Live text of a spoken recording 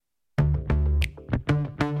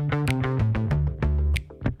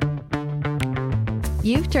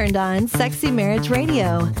You've turned on Sexy Marriage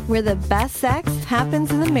Radio, where the best sex happens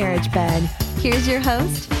in the marriage bed. Here's your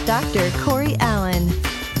host, Dr. Corey Allen.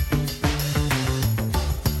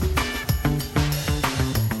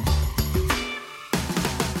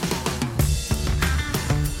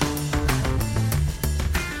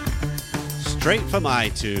 Straight from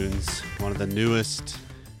iTunes, one of the newest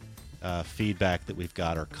feedback that we've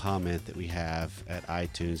got, or comment that we have at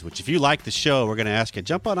iTunes, which if you like the show, we're going to ask you,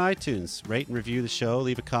 jump on iTunes, rate and review the show,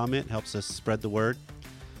 leave a comment, helps us spread the word.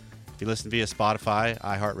 If you listen via Spotify,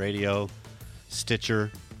 iHeartRadio,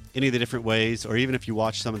 Stitcher, any of the different ways, or even if you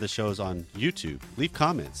watch some of the shows on YouTube, leave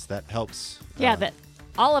comments. That helps. Yeah, but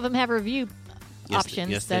all of them have review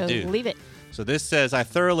options, yes, so they do. leave it. So this says, I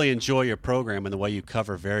thoroughly enjoy your program and the way you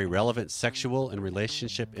cover very relevant sexual and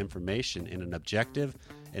relationship information in an objective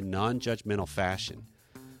and non-judgmental fashion.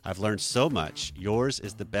 I've learned so much. Yours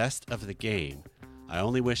is the best of the game. I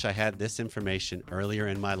only wish I had this information earlier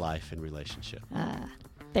in my life and relationship.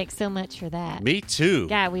 Thanks so much for that. Me too.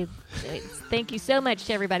 Yeah, thank you so much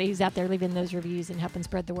to everybody who's out there leaving those reviews and helping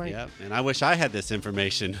spread the word. Yep, and I wish I had this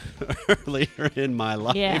information earlier in my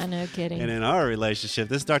life. Yeah, no kidding. And in our relationship.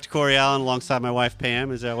 This is Dr. Corey Allen alongside my wife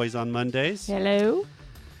Pam, as always on Mondays. Hello.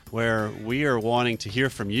 Where we are wanting to hear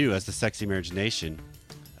from you as the Sexy Marriage Nation.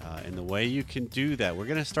 And the way you can do that, we're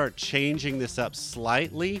going to start changing this up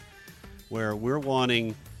slightly, where we're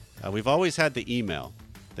wanting, we've always had the email,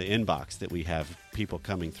 the inbox that we have people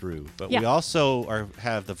coming through, but we also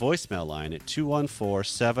have the voicemail line at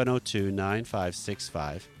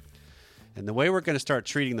 214-702-9565. And the way we're going to start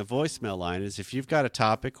treating the voicemail line is if you've got a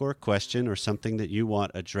topic or a question or something that you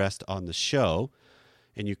want addressed on the show,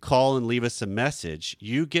 and you call and leave us a message,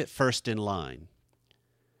 you get first in line.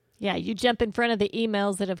 Yeah, you jump in front of the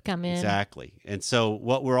emails that have come in. Exactly. And so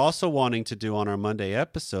what we're also wanting to do on our Monday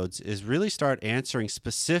episodes is really start answering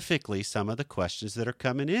specifically some of the questions that are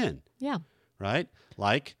coming in. Yeah. Right?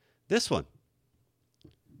 Like this one.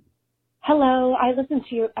 Hello, I listened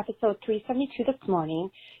to your episode 372 this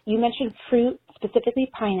morning. You mentioned fruit,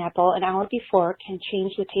 specifically pineapple, an hour before can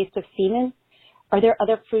change the taste of semen. Are there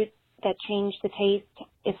other fruits that change the taste?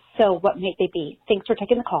 If so, what may they be? Thanks for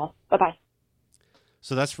taking the call. Bye-bye.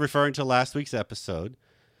 So that's referring to last week's episode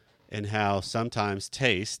and how sometimes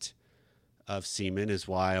taste of semen is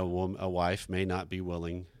why a wife may not be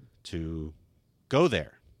willing to go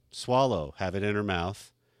there, swallow, have it in her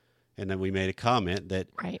mouth. And then we made a comment that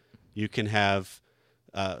you can have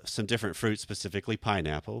some different fruits, specifically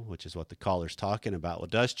pineapple, which is what the caller's talking about. Well,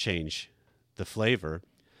 it does change the flavor.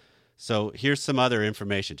 So here's some other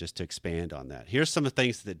information just to expand on that. Here's some of the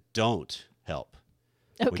things that don't help.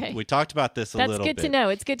 Okay. We talked about this a little bit. That's good to know.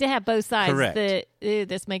 It's good to have both sides. Correct.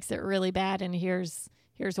 This makes it really bad, and here's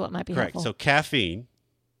what might be helpful. So caffeine.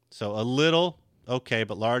 So a little, okay,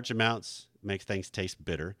 but large amounts make things taste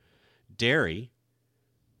bitter. Dairy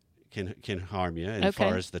can harm you as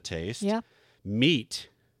far as the taste. Yeah. Meat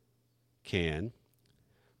can.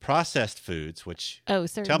 Processed foods, which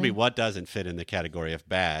certainly. Tell me what doesn't fit in the category of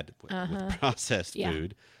bad with processed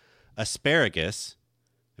food. Asparagus.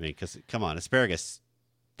 I mean, because, come on, asparagus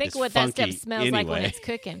Think is what that funky stuff smells anyway. like when it's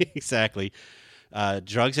cooking. Exactly.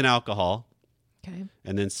 Drugs and alcohol. Okay.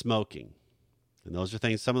 And then smoking. And those are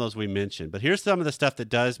things, some of those we mentioned. But here's some of the stuff that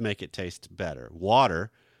does make it taste better. Water,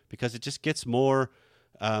 because it just gets more,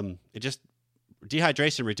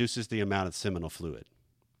 dehydration reduces the amount of seminal fluid.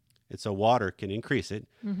 And so water can increase it.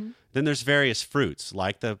 Mm-hmm. Then there's various fruits,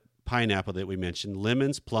 like the pineapple that we mentioned,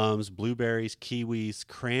 lemons, plums, blueberries, kiwis,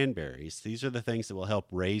 cranberries. These are the things that will help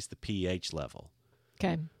raise the pH level.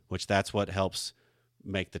 Okay. Which that's what helps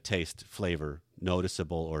make the taste flavor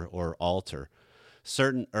noticeable or alter.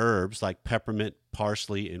 Certain herbs like peppermint,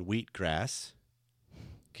 parsley, and wheatgrass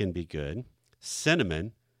can be good.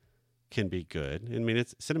 Cinnamon can be good. I mean,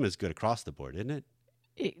 cinnamon is good across the board, isn't it?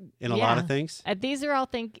 In a lot of things. These are all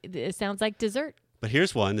it sounds like dessert. But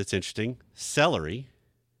here's one that's interesting. Celery,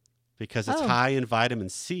 because it's high in vitamin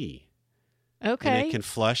C. Okay. And it can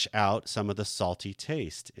flush out some of the salty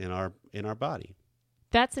taste in our body.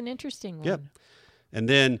 That's an interesting one. Yep. And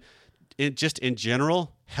then just in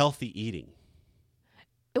general, healthy eating.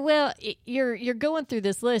 Well, you're going through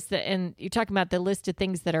this list, and you're talking about the list of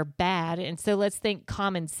things that are bad, and so let's think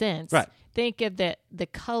common sense. Right. Think of the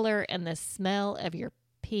color and the smell of your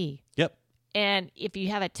pee. Yep. And if you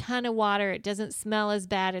have a ton of water, it doesn't smell as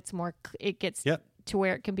bad. It gets to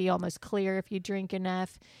where it can be almost clear if you drink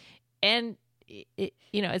enough. And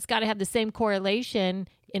it's got to have the same correlation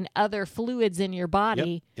in other fluids in your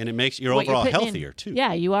body. Yep. And it makes you're overall healthier too.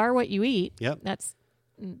 Yeah, you are what you eat. Yep. That's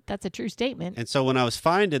that's a true statement. And so when I was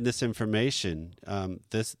finding this information,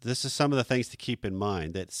 this is some of the things to keep in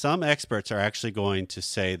mind, that some experts are actually going to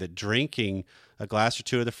say that drinking a glass or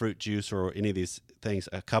two of the fruit juice or any of these things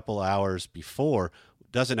a couple hours before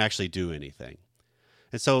doesn't actually do anything.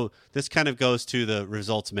 And so this kind of goes to the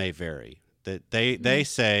results may vary. That they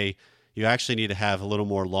say you actually need to have a little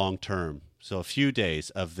more long-term, so a few days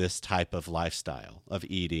of this type of lifestyle of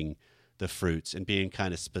eating the fruits and being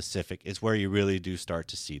kind of specific is where you really do start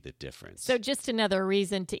to see the difference. So just another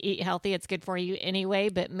reason to eat healthy. It's good for you anyway,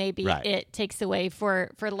 but maybe it takes away for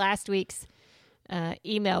last week's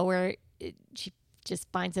email where she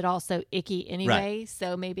just finds it all so icky anyway. Right.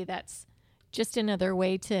 So maybe that's just another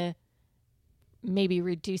way to maybe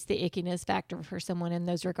reduce the ickiness factor for someone in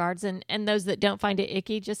those regards. And those that don't find it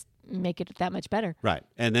icky, just make it that much better. Right.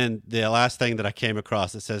 And then the last thing that I came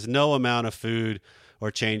across, it says no amount of food or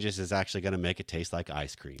changes is actually going to make it taste like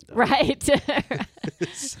ice cream. Though. Right.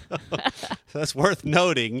 so that's worth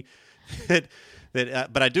noting that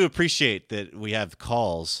but I do appreciate that we have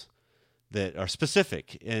calls that are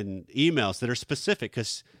specific and emails that are specific,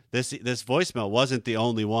 because this voicemail wasn't the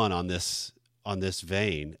only one on this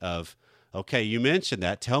vein of, okay, you mentioned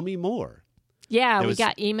that. Tell me more. Yeah, we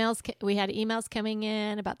got emails. We had emails coming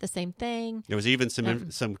in about the same thing. There was even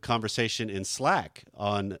some conversation in Slack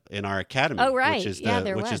in our academy. Oh, right.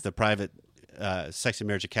 Which is the private Sexy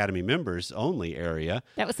Marriage Academy members only area.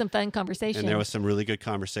 That was some fun conversation. And there was some really good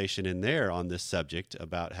conversation in there on this subject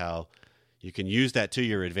about how you can use that to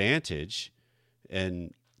your advantage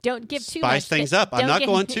and don't give too spice much. things up. I'm not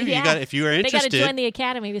going to. Yeah. If you are interested, they got to join the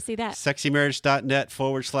academy to see that.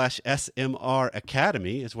 sexymarriage.net/SMR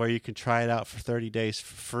Academy is where you can try it out for 30 days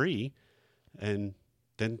for free. And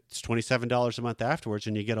then it's $27 a month afterwards,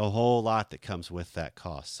 and you get a whole lot that comes with that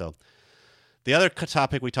cost. So the other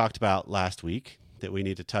topic we talked about last week that we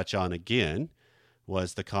need to touch on again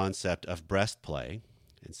was the concept of breast play.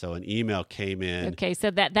 And so an email came in. Okay,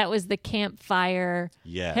 so that was the campfire.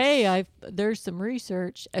 Yes. Hey, there's some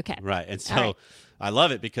research. Okay. Right. And so I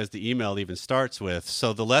love it because the email even starts with,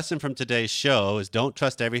 so the lesson from today's show is don't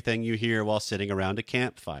trust everything you hear while sitting around a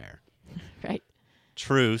campfire. Right.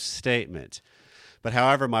 True statement. But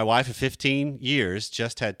however, my wife of 15 years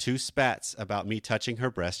just had 2 spats about me touching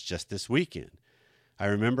her breast just this weekend. I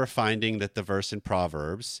remember finding that the verse in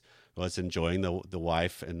Proverbs was enjoying the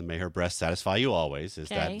wife and may her breast satisfy you always is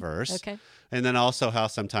that verse. Okay. And then also how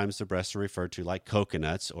sometimes the breasts are referred to like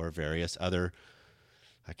coconuts or various other,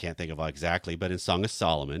 I can't think of exactly, but in Song of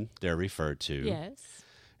Solomon, they're referred to. Yes.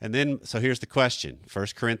 And then, so here's the question. 1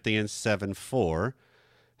 Corinthians 7:4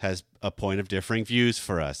 has a point of differing views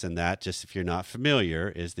for us. And that, just if you're not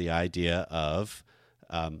familiar, is the idea of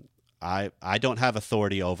I don't have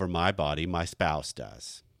authority over my body, my spouse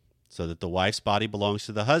does. So that the wife's body belongs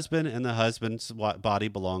to the husband and the husband's body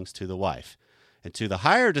belongs to the wife. And to the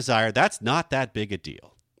higher desire, that's not that big a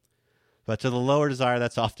deal. But to the lower desire,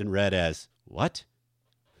 that's often read as, what?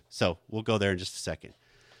 So we'll go there in just a second.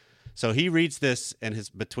 So he reads this, and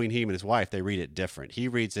between him and his wife, they read it different. He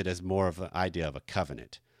reads it as more of an idea of a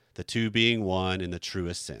covenant, the two being one in the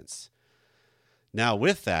truest sense. Now,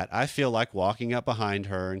 with that, I feel like walking up behind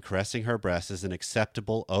her and caressing her breast is an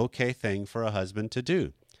acceptable, okay thing for a husband to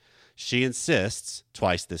do. She insists,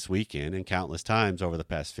 twice this weekend and countless times over the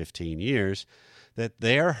past 15 years, that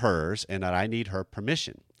they are hers and that I need her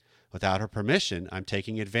permission. Without her permission, I'm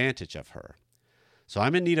taking advantage of her. So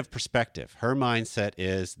I'm in need of perspective. Her mindset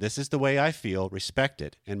is, this is the way I feel, respect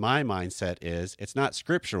it. And my mindset is, it's not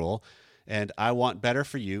scriptural, and I want better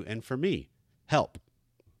for you and for me. Help.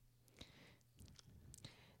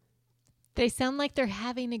 They sound like they're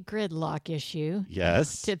having a gridlock issue.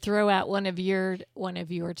 Yes. To throw out one of your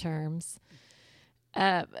terms.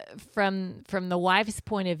 From the wife's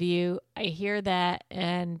point of view, I hear that,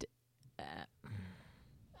 and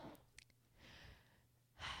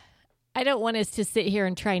I don't want us to sit here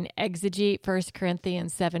and try and exegete 1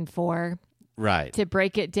 Corinthians 7:4. Right. To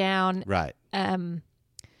break it down. Right.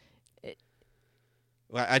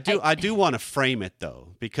 I do want to frame it though,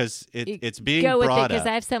 because it's being brought up. Go with it, because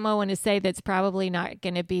I have something I want to say that's probably not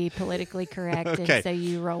going to be politically correct, okay. And so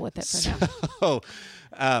you roll with it for now. So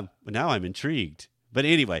now I'm intrigued. But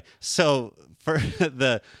anyway, so for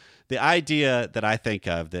the idea that I think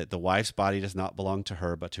of, that the wife's body does not belong to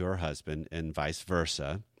her but to her husband and vice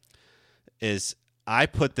versa, is I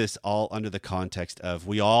put this all under the context of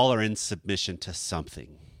we all are in submission to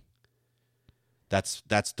something. That's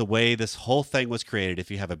the way this whole thing was created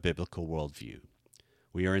if you have a biblical worldview.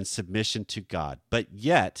 We are in submission to God, but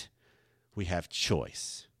yet we have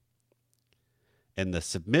choice. And the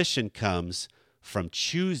submission comes from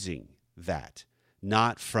choosing that,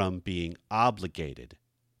 not from being obligated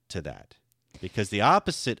to that. Because the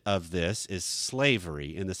opposite of this is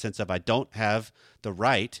slavery in the sense of I don't have the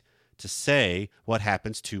right to say what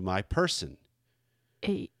happens to my person.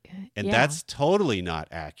 And that's totally not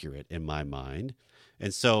accurate in my mind.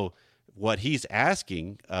 And so what he's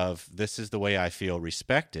asking of this is the way I feel,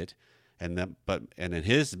 respect it. And in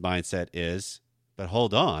his mindset is, but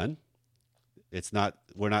hold on. It's not,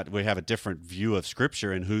 we have a different view of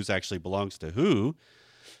Scripture and who's actually belongs to who.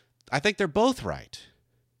 I think they're both right.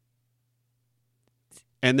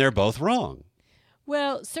 And they're both wrong.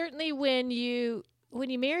 Well, certainly when you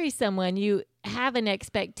marry someone, you have an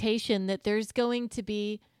expectation that there's going to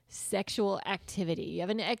be sexual activity. You have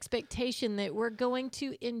an expectation that we're going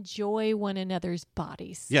to enjoy one another's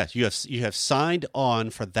bodies. Yes, you have signed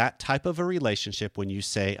on for that type of a relationship when you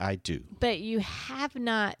say I do. But you have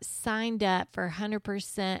not signed up for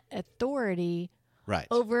 100% authority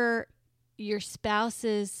over your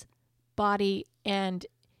spouse's body and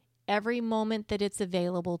every moment that it's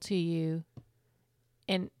available to you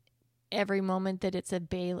and every moment that it's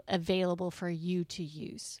available for you to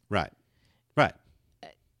use. Right.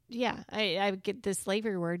 Yeah, I get the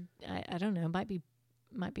slavery word. I don't know. Might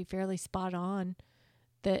be fairly spot on.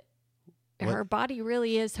 That her body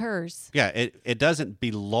really is hers. Yeah, it doesn't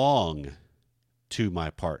belong to my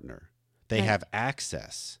partner. They have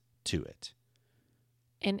access to it.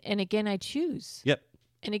 And again, I choose. Yep.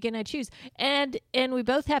 And again, I choose. And we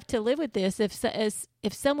both have to live with this.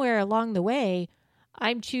 If somewhere along the way,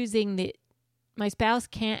 I'm choosing that my spouse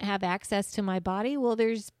can't have access to my body, well,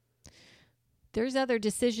 there's other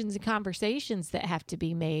decisions and conversations that have to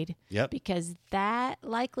be made. Yep. Because that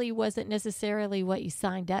likely wasn't necessarily what you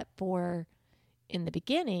signed up for in the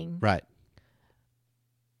beginning. Right.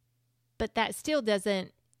 But that still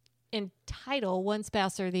doesn't entitle one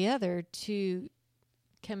spouse or the other to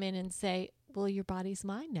come in and say, well, your body's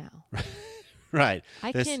mine now. Right.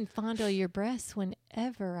 I can fondle your breasts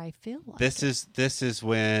whenever I feel like this it. This is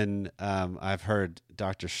when I've heard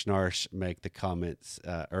Dr. Schnarch make the comments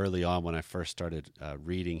early on when I first started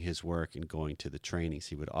reading his work and going to the trainings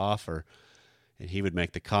he would offer. And he would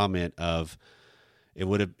make the comment of,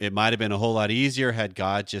 it might have been a whole lot easier had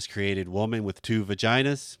God just created woman with 2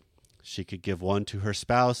 vaginas. She could give one to her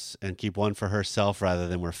spouse and keep one for herself rather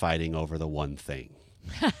than we're fighting over the one thing.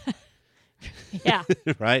 Yeah.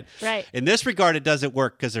 Right? Right. In this regard, it doesn't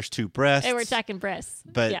work because there's 2 breasts. Hey, we're talking breasts.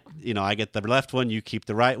 But, I get the left one, you keep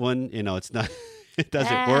the right one. It's not, it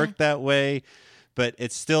doesn't work that way. But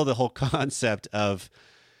it's still the whole concept of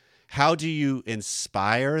how do you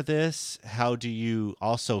inspire this? How do you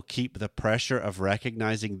also keep the pressure of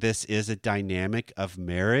recognizing this is a dynamic of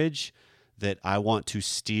marriage, that I want to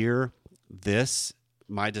steer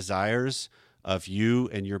my desires of you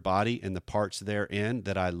and your body and the parts therein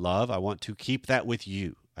that I love. I want to keep that with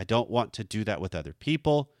you. I don't want to do that with other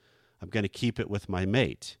people. I'm going to keep it with my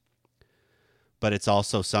mate. But it's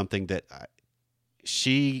also something that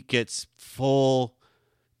she gets full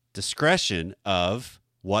discretion of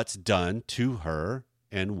what's done to her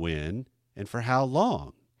and when and for how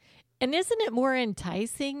long. And isn't it more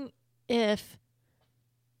enticing if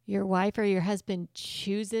your wife or your husband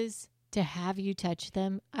chooses to have you touch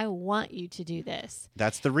them? I want you to do this.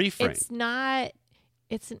 That's the reframe.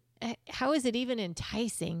 How is it even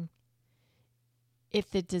enticing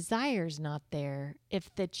if the desire's not there,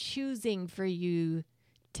 if the choosing for you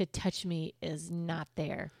to touch me is not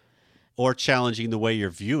there? Or challenging the way you're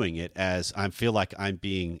viewing it as I feel like I'm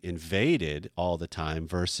being invaded all the time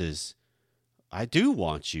versus I do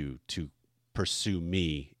want you to pursue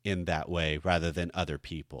me in that way rather than other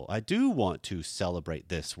people. I do want to celebrate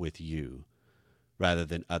this with you rather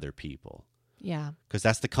than other people. Yeah. Because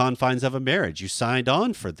that's the confines of a marriage. You signed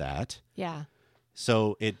on for that. Yeah.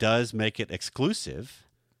 So it does make it exclusive.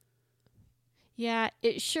 Yeah,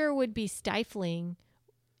 it sure would be stifling.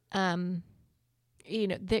 Because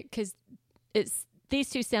these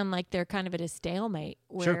two sound like they're kind of at a stalemate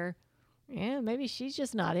where, maybe she's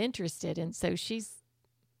just not interested. And so she's,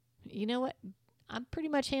 you know what? I'm pretty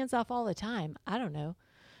much hands off all the time. I don't know.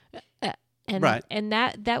 And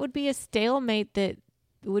that would be a stalemate that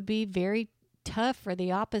would be very tough for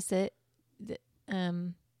the opposite,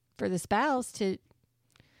 for the spouse to,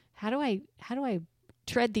 how do I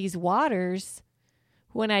tread these waters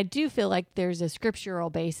when I do feel like there's a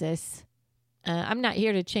scriptural basis? I'm not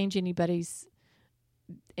here to change anybody's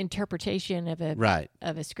interpretation of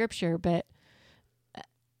a scripture, but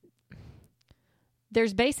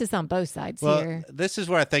there's basis on both sides here. This is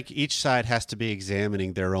where I think each side has to be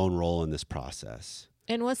examining their own role in this process.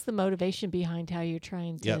 And what's the motivation behind how you're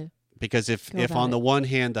trying to? Yep. Because if on the one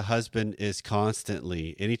hand the husband is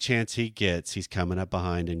constantly, any chance he gets, he's coming up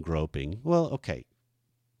behind and groping. Well, okay,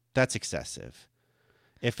 that's excessive.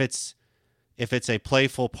 If it's a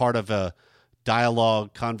playful part of a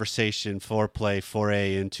dialogue, conversation, foreplay,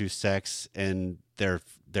 foray into sex, and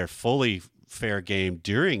they're fully fair game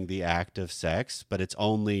during the act of sex, but it's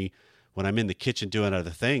only when I'm in the kitchen doing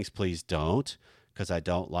other things, please don't, because I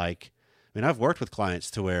don't like. I mean, I've worked with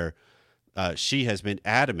clients to where she has been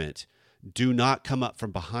adamant, do not come up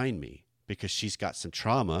from behind me, because she's got some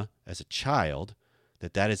trauma as a child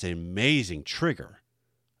that is an amazing trigger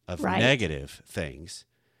of negative things.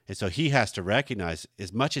 And so he has to recognize,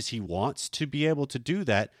 as much as he wants to be able to do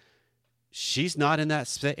that, she's not in that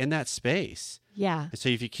space. Yeah. And so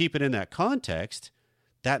if you keep it in that context,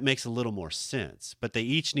 that makes a little more sense. But they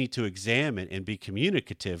each need to examine and be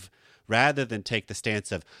communicative rather than take the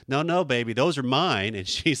stance of, no, baby, those are mine. And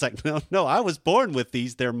she's like, no, I was born with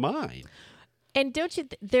these. They're mine. And don't you,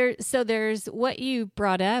 there's what you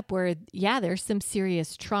brought up where, there's some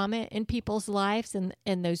serious trauma in people's lives,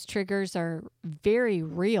 and those triggers are very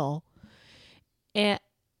real. And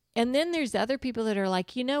then there's other people that are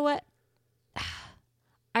like, you know what?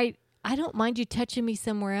 I don't mind you touching me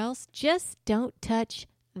somewhere else. Just don't touch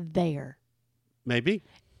there. Maybe.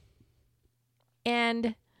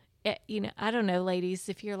 And, I don't know, ladies,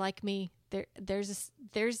 if you're like me, there's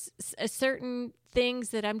a certain things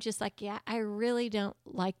that I'm just like, I really don't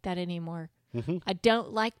like that anymore. Mm-hmm. I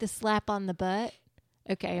don't like the slap on the butt.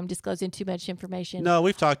 Okay, I'm disclosing too much information. No,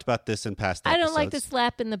 we've talked about this in past episodes. I don't like the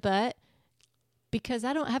slap in the butt because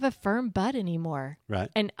I don't have a firm butt anymore. Right.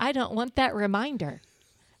 And I don't want that reminder.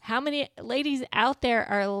 How many ladies out there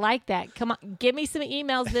are like that? Come on, give me some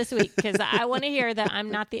emails this week, because I want to hear that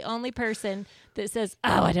I'm not the only person that says,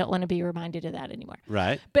 oh, I don't want to be reminded of that anymore.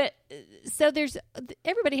 Right. But so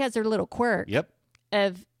everybody has their little quirk. Yep.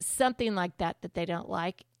 Of something like that they don't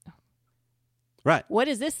like. Right. What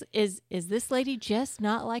is this? Is this lady just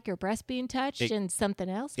not like her breast being touched and something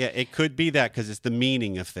else? Yeah, it could be that, because it's the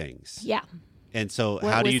meaning of things. Yeah. And so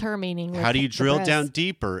what was her meaning? How do you drill down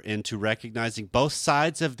deeper into recognizing both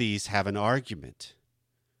sides of these have an argument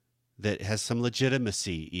that has some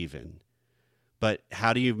legitimacy even? But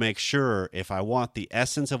how do you make sure, if I want the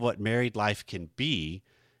essence of what married life can be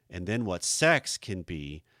and then what sex can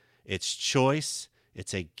be, it's choice,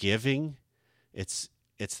 it's a giving, it's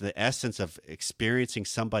the essence of experiencing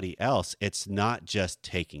somebody else. It's not just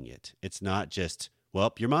taking it. It's not just,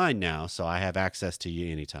 well, you're mine now, so I have access to you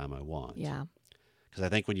anytime I want. Yeah. Because I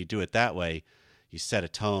think when you do it that way, you set a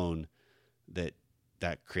tone that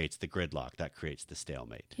creates the gridlock, that creates the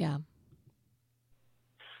stalemate. Yeah.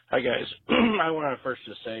 Hi, guys. I want to first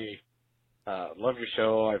just say, love your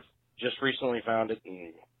show. I've just recently found it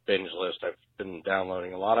in binge list. I've been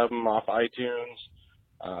downloading a lot of them off iTunes,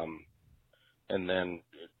 and then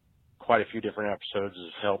quite a few different episodes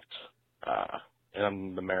has helped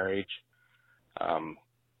in the marriage.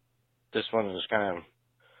 This one is kind of,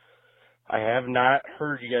 I have not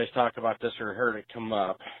heard you guys talk about this or heard it come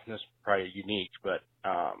up. This is probably unique, but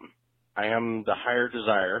I am the higher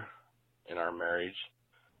desire in our marriage,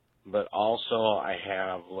 but also I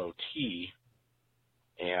have low T,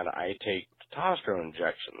 and I take testosterone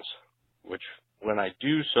injections, which when I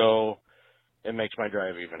do so, it makes my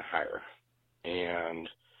drive even higher. And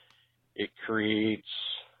it creates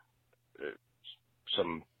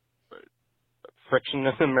some friction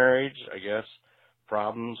in the marriage, I guess,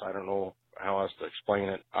 problems. I don't know how else to explain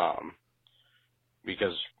it.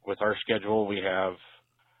 Because with our schedule, we have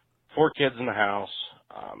 4 kids in the house,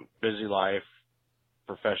 busy life,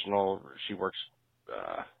 professional. She works,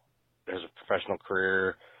 has a professional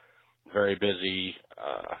career, very busy.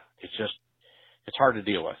 It's hard to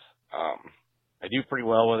deal with. I do pretty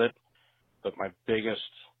well with it, but my biggest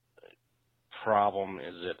problem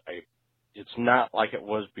is that it's not like it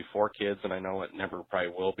was before kids, and I know it never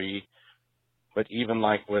probably will be. But even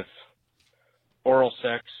like with oral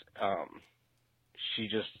sex, she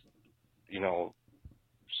just,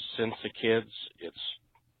 since the kids, it's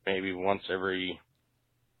maybe once every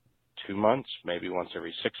 2 months, maybe once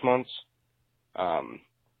every 6 months.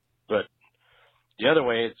 But the other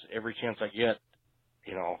way, it's every chance I get,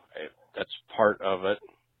 that's part of it.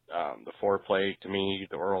 The foreplay, to me,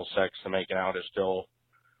 the oral sex, the making out is still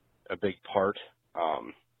a big part.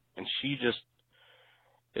 And she just,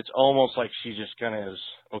 it's almost like she just kind of is,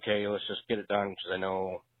 okay, let's just get it done, because I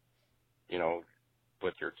know,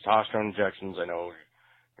 with your testosterone injections, I know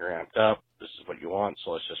you're amped up. This is what you want,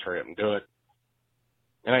 so let's just hurry up and do it.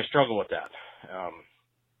 And I struggle with that.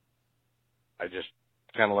 I just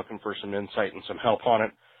kind of looking for some insight and some help on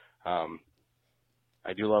it.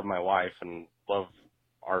 I do love my wife and love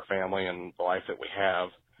our family and the life that we have.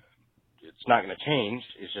 It's not going to change.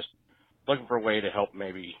 It's just looking for a way to help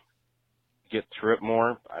maybe get through it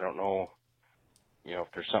more. I don't know, if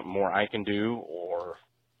there's something more I can do or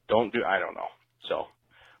don't do. I don't know. So,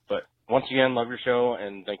 but once again, love your show,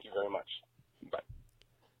 and thank you very much. Bye.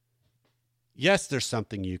 Yes, there's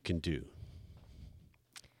something you can do.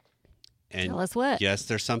 And tell us what. Yes,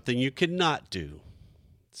 there's something you cannot do.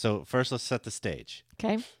 So first, let's set the stage.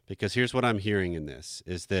 Okay. Because here's what I'm hearing in this,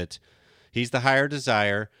 is that he's the higher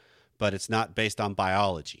desire, but it's not based on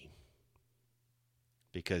biology.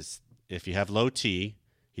 Because if you have low T,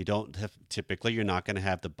 typically you're not going to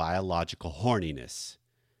have the biological horniness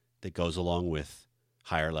that goes along with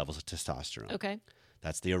higher levels of testosterone. Okay.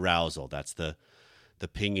 That's the arousal. That's the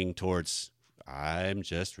pinging towards, I'm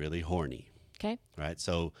just really horny. Okay. Right?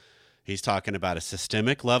 So he's talking about a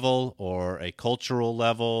systemic level or a cultural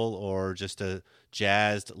level or just a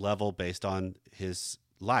jazzed level based on his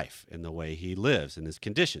life and the way he lives and is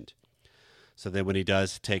conditioned. So then when he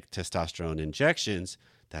does take testosterone injections,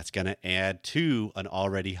 that's going to add to an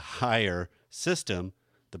already higher system,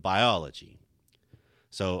 the biology.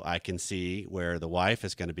 So I can see where the wife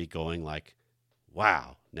is going to be going like,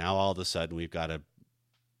 wow, now all of a sudden we've got a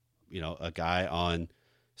guy on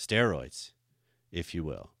steroids, if you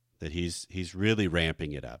will, that he's really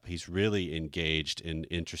ramping it up. He's really engaged and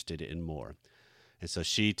interested in more. And so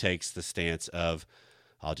she takes the stance of,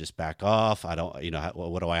 I'll just back off. I don't,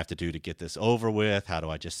 what do I have to do to get this over with? How do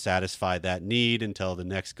I just satisfy that need until the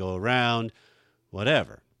next go around?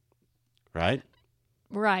 Whatever. Right?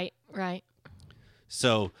 Right.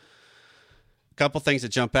 So a couple things that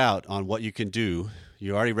jump out on what you can do.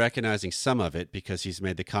 You're already recognizing some of it because he's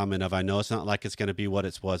made the comment of, I know it's not like it's going to be what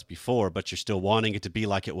it was before, but you're still wanting it to be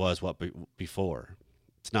like it was before.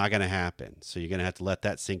 It's not going to happen. So you're going to have to let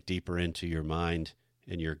that sink deeper into your mind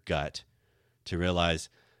and your gut to realize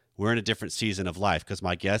we're in a different season of life. Because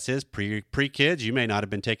my guess is pre-kids, you may not have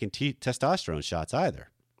been taking testosterone shots either.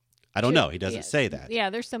 I don't know. He doesn't say that. Yeah,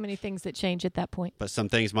 there's so many things that change at that point. But some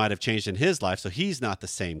things might have changed in his life, so he's not the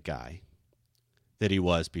same guy that he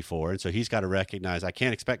was before. And so he's got to recognize, I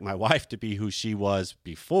can't expect my wife to be who she was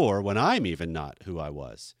before when I'm even not who I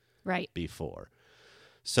was before.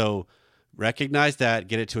 So recognize that,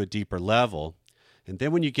 get it to a deeper level. And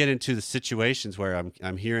then when you get into the situations where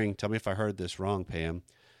I'm hearing, tell me if I heard this wrong, Pam,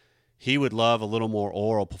 he would love a little more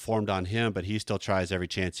oral performed on him, but he still tries every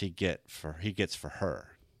chance he gets for her.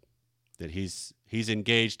 That he's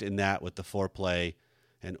engaged in that with the foreplay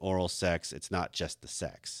and oral sex. It's not just the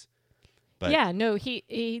sex. But yeah, no,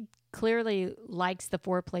 he clearly likes the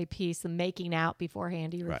foreplay piece, the making out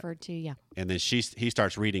beforehand he referred to, yeah. And then he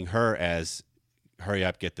starts reading her as, hurry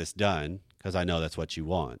up, get this done, because I know that's what you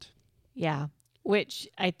want. Yeah, which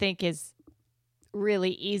I think is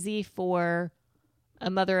really easy for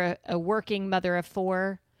a working mother of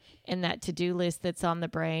four, and that to-do list that's on the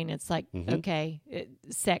brain. It's like, okay,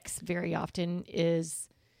 sex very often is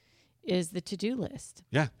the to-do list.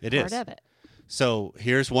 Yeah, it is. Part of it. So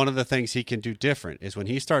here's one of the things he can do different is when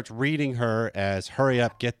he starts reading her as hurry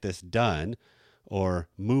up, get this done, or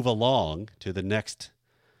move along to the next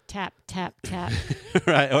tap, tap, tap.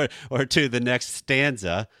 right, or to the next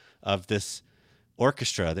stanza of this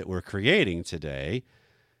orchestra that we're creating today,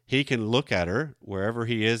 he can look at her wherever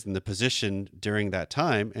he is in the position during that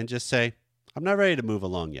time and just say, I'm not ready to move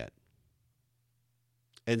along yet.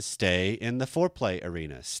 And stay in the foreplay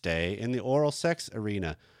arena, stay in the oral sex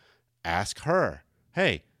arena. Ask her,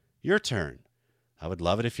 hey, your turn. I would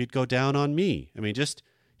love it if you'd go down on me. I mean,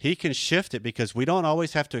 he can shift it because we don't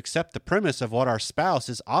always have to accept the premise of what our spouse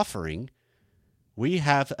is offering. We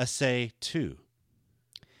have a say too.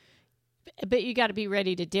 But you got to be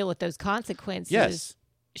ready to deal with those consequences. Yes.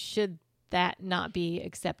 Should that not be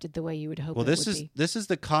accepted the way you would hope it would be. This is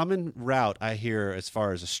the common route I hear as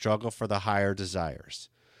far as a struggle for the higher desires,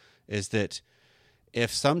 is that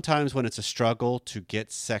if sometimes when it's a struggle to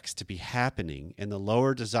get sex to be happening and the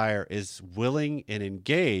lower desire is willing and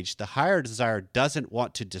engaged, the higher desire doesn't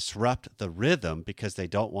want to disrupt the rhythm because they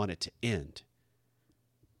don't want it to end.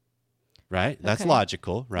 Right? That's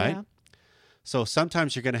logical, right? Yeah. So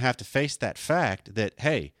sometimes you're going to have to face that fact that,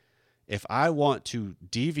 hey, if I want to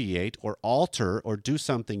deviate or alter or do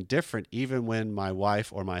something different, even when my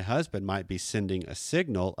wife or my husband might be sending a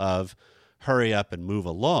signal of hurry up and move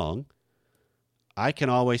along, I can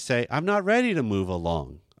always say, I'm not ready to move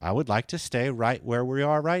along. I would like to stay right where we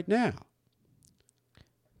are right now.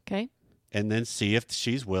 Okay. And then see if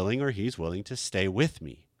she's willing or he's willing to stay with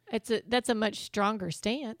me. That's a much stronger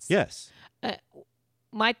stance. Yes.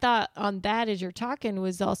 My thought on that as you're talking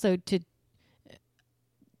was also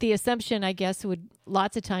the assumption, I guess, would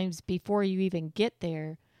lots of times before you even get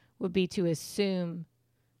there would be to assume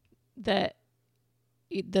that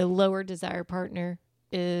the lower desire partner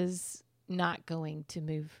is not going to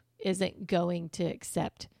move, isn't going to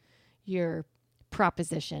accept your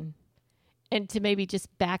proposition, and to maybe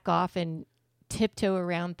just back off and tiptoe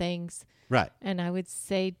around things. Right. And I would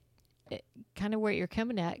say kind of where you're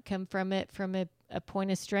come from it from a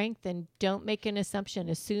point of strength, and don't make an assumption.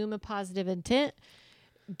 Assume a positive intent.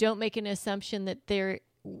 Don't make an assumption that there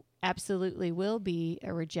absolutely will be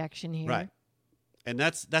a rejection here. Right. And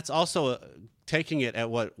that's also taking it at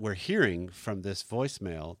what we're hearing from this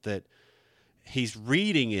voicemail, that he's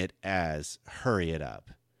reading it as hurry it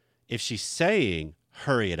up. If she's saying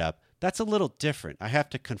hurry it up, that's a little different. I have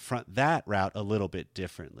to confront that route a little bit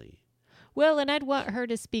differently. Well, and I'd want her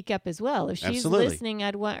to speak up as well. If she's Absolutely. listening,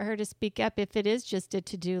 I'd want her to speak up if it is just a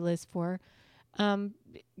to-do list for her.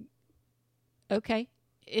 Okay.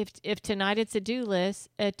 If tonight it's a to-do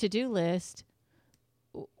list,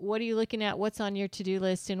 what are you looking at? What's on your to-do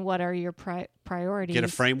list, and what are your priorities? Get a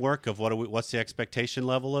framework of what's the expectation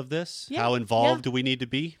level of this? Yeah, How involved do we need to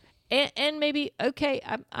be? And maybe, okay,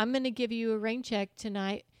 I'm going to give you a rain check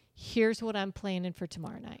tonight. Here's what I'm planning for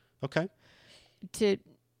tomorrow night. Okay. To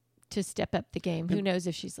step up the game. Who knows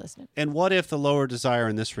if she's listening? And what if the lower desire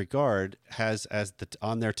in this regard has as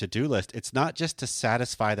on their to-do list, it's not just to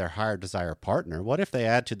satisfy their higher desire partner. What if they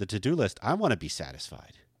add to the to-do list, I want to be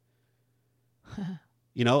satisfied?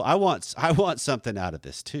 I want something out of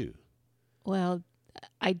this too. Well,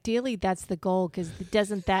 ideally that's the goal, because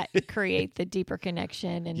doesn't that create the deeper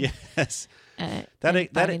connection? And yes,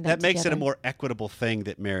 that makes it a more equitable thing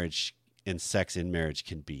that marriage and sex in marriage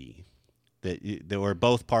can be. That where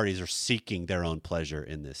both parties are seeking their own pleasure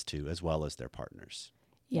in this too, as well as their partners.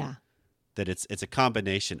 Yeah. That it's a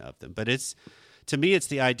combination of them. But to me, it's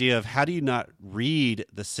the idea of how do you not read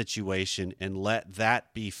the situation and let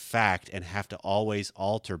that be fact and have to always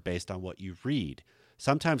alter based on what you read.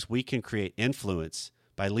 Sometimes we can create influence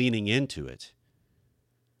by leaning into it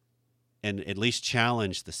and at least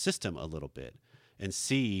challenge the system a little bit and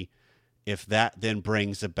see if that then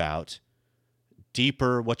brings about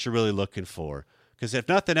deeper what you're really looking for. Because if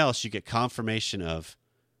nothing else, you get confirmation of,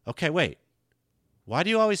 okay, wait, why do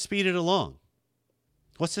you always speed it along?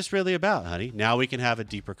 What's this really about, honey? Now we can have a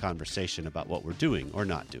deeper conversation about what we're doing or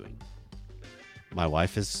not doing. My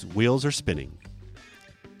wife's wheels are spinning.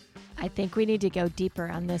 I think we need to go deeper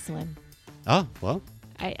on this one. Oh, well.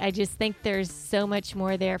 I just think there's so much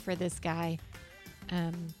more there for this guy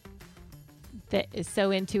that is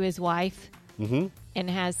so into his wife and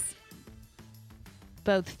has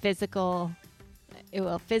both physical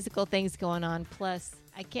things going on. Plus,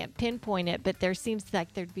 I can't pinpoint it, but there seems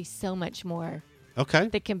like there'd be so much more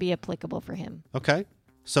that can be applicable for him. Okay.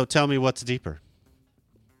 So tell me what's deeper.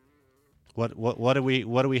 What do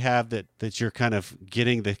we have that you're kind of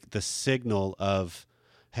getting the signal of,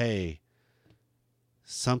 hey,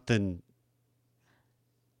 something.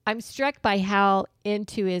 I'm struck by how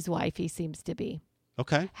into his wife he seems to be.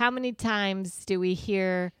 Okay. How many times do we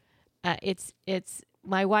hear it's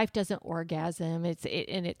my wife doesn't orgasm.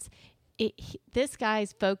 This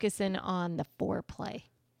guy's focusing on the foreplay.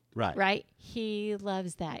 Right. Right? He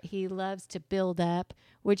loves that. He loves to build up,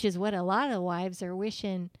 which is what a lot of wives are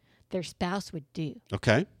wishing their spouse would do.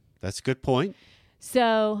 Okay. That's a good point.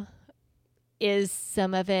 So is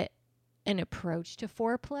some of it an approach to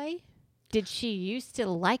foreplay? Did she used to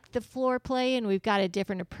like the foreplay and we've got a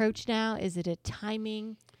different approach now? Is it a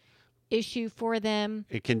timing issue for them?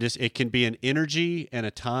 It can be an energy and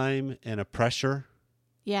a time and a pressure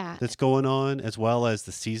that's going on, as well as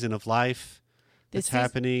the season of life that's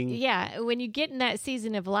happening. Yeah. When you get in that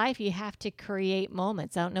season of life, you have to create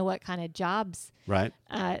moments. I don't know what kind of jobs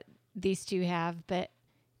these two have, but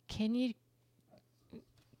can you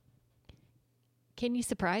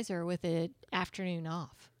surprise her with an afternoon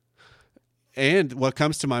off? And what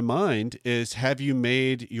comes to my mind is, have you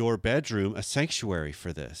made your bedroom a sanctuary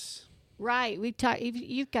for this? Right. We've talked.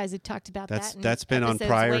 You guys have talked about that. That's been on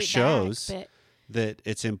prior shows. Back, that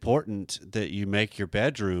it's important that you make your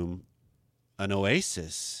bedroom an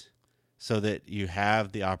oasis, so that you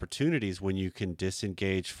have the opportunities when you can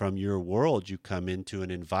disengage from your world. You come into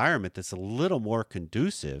an environment that's a little more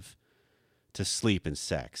conducive to sleep and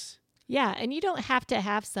sex. Yeah, and you don't have to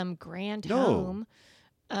have some grand home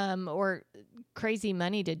or crazy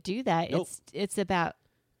money to do that. Nope. It's about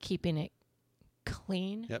keeping it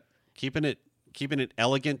clean. Yep. Keeping it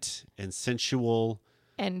elegant and sensual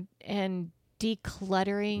and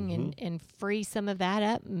decluttering and free some of that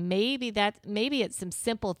up. Maybe it's some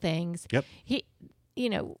simple things. Yep.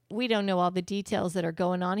 We don't know all the details that are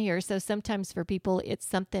going on here. So sometimes for people, it's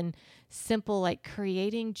something simple like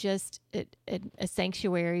creating just a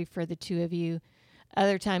sanctuary for the two of you.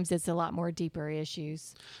 Other times it's a lot more deeper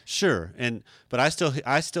issues. Sure. But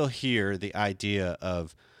I still hear the idea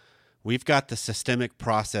of we've got the systemic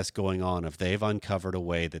process going on of they've uncovered a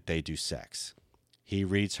way that they do sex. He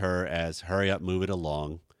reads her as hurry up, move it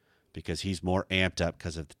along, because he's more amped up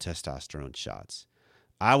because of the testosterone shots.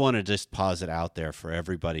 I want to just pause it out there for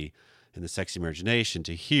everybody in the Sexy Marriage Nation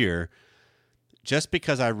to hear. Just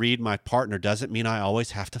because I read my partner doesn't mean I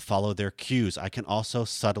always have to follow their cues. I can also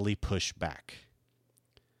subtly push back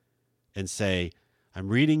and say, I'm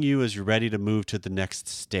reading you as you're ready to move to the next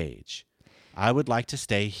stage. I would like to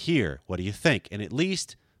stay here. What do you think? And at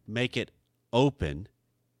least make it open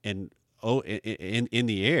and in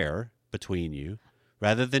the air between you,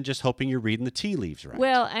 rather than just hoping you're reading the tea leaves right.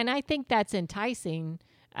 Well, and I think that's enticing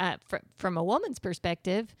from a woman's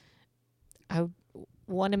perspective. I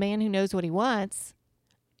want a man who knows what he wants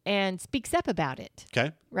and speaks up about it.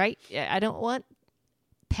 Okay. Right? I don't want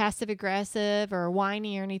passive aggressive or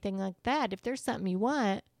whiny or anything like that. If there's something you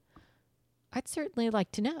want, I'd certainly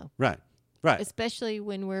like to know. Right. Right. Especially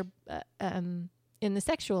when we're in the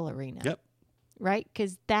sexual arena. Yep. Right?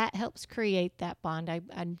 Because that helps create that bond. I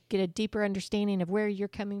get a deeper understanding of where you're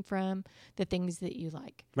coming from, the things that you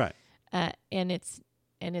like. Right. And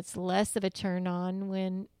it's less of a turn on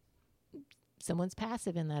when someone's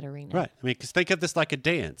passive in that arena. Right. I mean, because think of this like a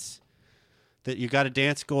dance, that you got a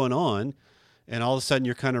dance going on, and all of a sudden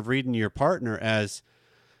you're kind of reading your partner as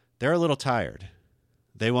they're a little tired.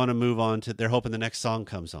 They want to move on they're hoping the next song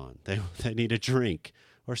comes on. They need a drink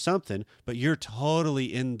or something, but you're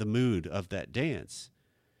totally in the mood of that dance.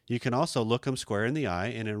 You can also look them square in the eye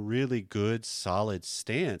in a really good, solid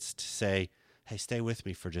stance to say, hey, stay with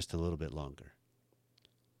me for just a little bit longer.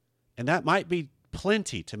 And that might be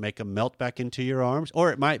plenty to make them melt back into your arms,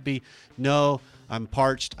 or it might be, no, I'm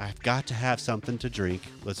parched. I've got to have something to drink.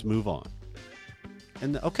 Let's move on.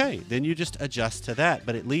 And okay, then you just adjust to that,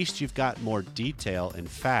 but at least you've got more detail and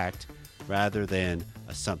fact rather than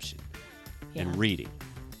assumption and reading.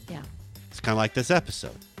 Yeah. It's kind of like this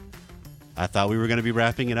episode. I thought we were going to be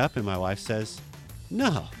wrapping it up, and my wife says,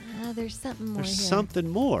 no. There's something more There's here. something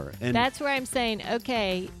more. And that's where I'm saying,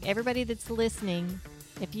 okay, everybody that's listening,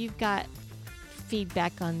 if you've got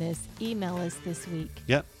feedback on this, email us this week.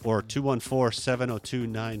 Yep, or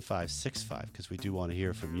 214-702-9565, because we do want to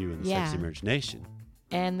hear from you in the Sexy Marriage Nation.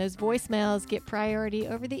 And those voicemails get priority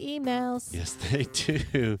over the emails. Yes, they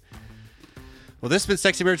do. Well, this has been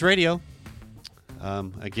Sexy Marriage Radio.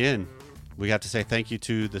 Again, we have to say thank you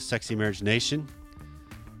to the Sexy Marriage Nation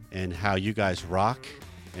and how you guys rock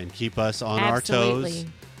and keep us on our toes.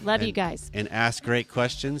 Love you guys. And ask great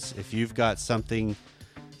questions. If you've got something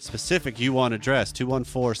specific you want addressed,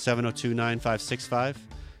 214-702-9565,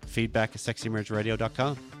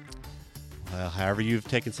 feedback@sexymarriageradio.com. Well, however you've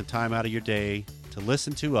taken some time out of your day to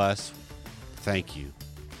listen to us, thank you.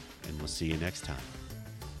 And we'll see you next time.